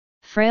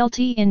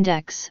Frailty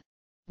Index,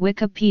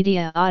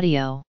 Wikipedia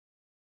Audio.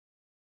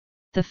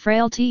 The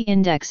Frailty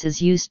Index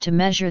is used to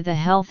measure the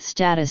health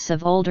status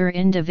of older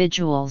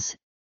individuals,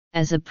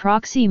 as a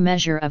proxy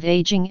measure of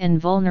aging and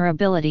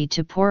vulnerability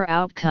to poor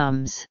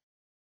outcomes.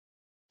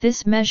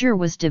 This measure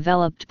was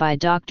developed by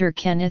Dr.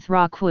 Kenneth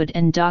Rockwood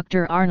and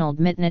Dr. Arnold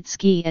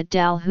Mitnitsky at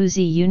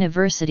Dalhousie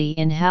University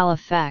in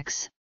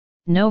Halifax,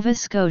 Nova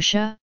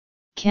Scotia,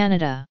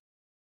 Canada.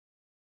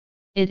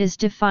 It is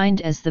defined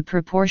as the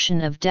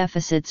proportion of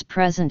deficits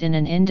present in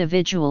an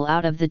individual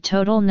out of the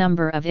total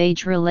number of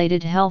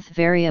age-related health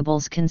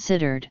variables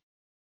considered.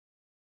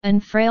 An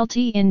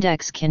Frailty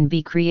Index can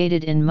be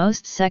created in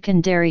most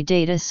secondary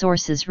data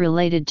sources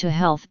related to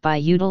health by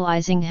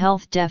utilizing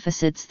health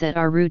deficits that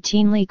are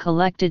routinely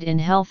collected in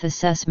health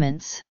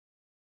assessments.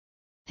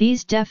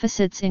 These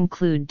deficits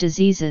include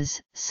diseases,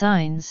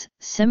 signs,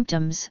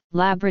 symptoms,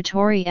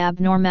 laboratory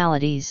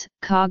abnormalities,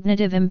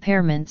 cognitive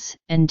impairments,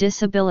 and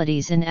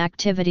disabilities in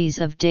activities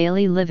of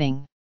daily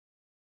living.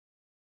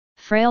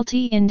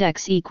 Frailty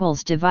Index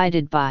equals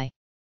divided by.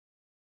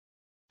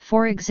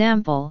 For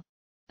example,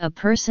 a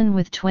person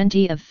with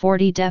 20 of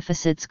 40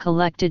 deficits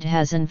collected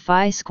has an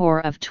Phi score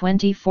of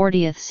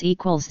 20/40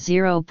 equals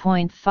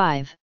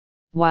 0.5,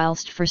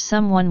 whilst for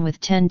someone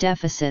with 10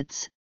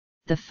 deficits,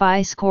 the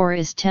Phi score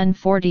is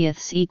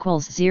 10/40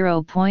 equals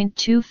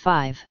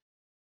 0.25.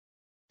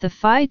 The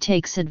Phi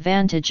takes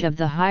advantage of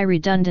the high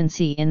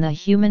redundancy in the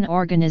human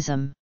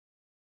organism.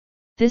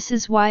 This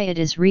is why it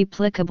is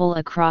replicable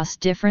across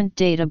different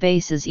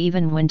databases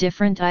even when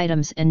different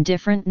items and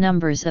different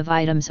numbers of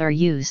items are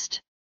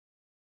used.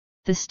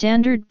 The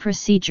standard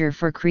procedure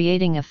for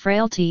creating a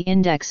Frailty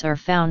Index are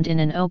found in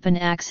an open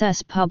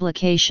access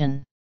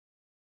publication.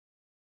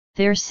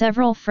 There are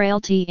several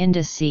Frailty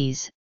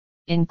indices,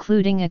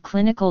 including a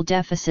clinical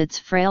deficits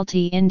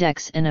Frailty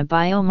Index and a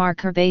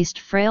biomarker-based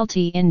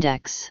Frailty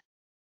Index.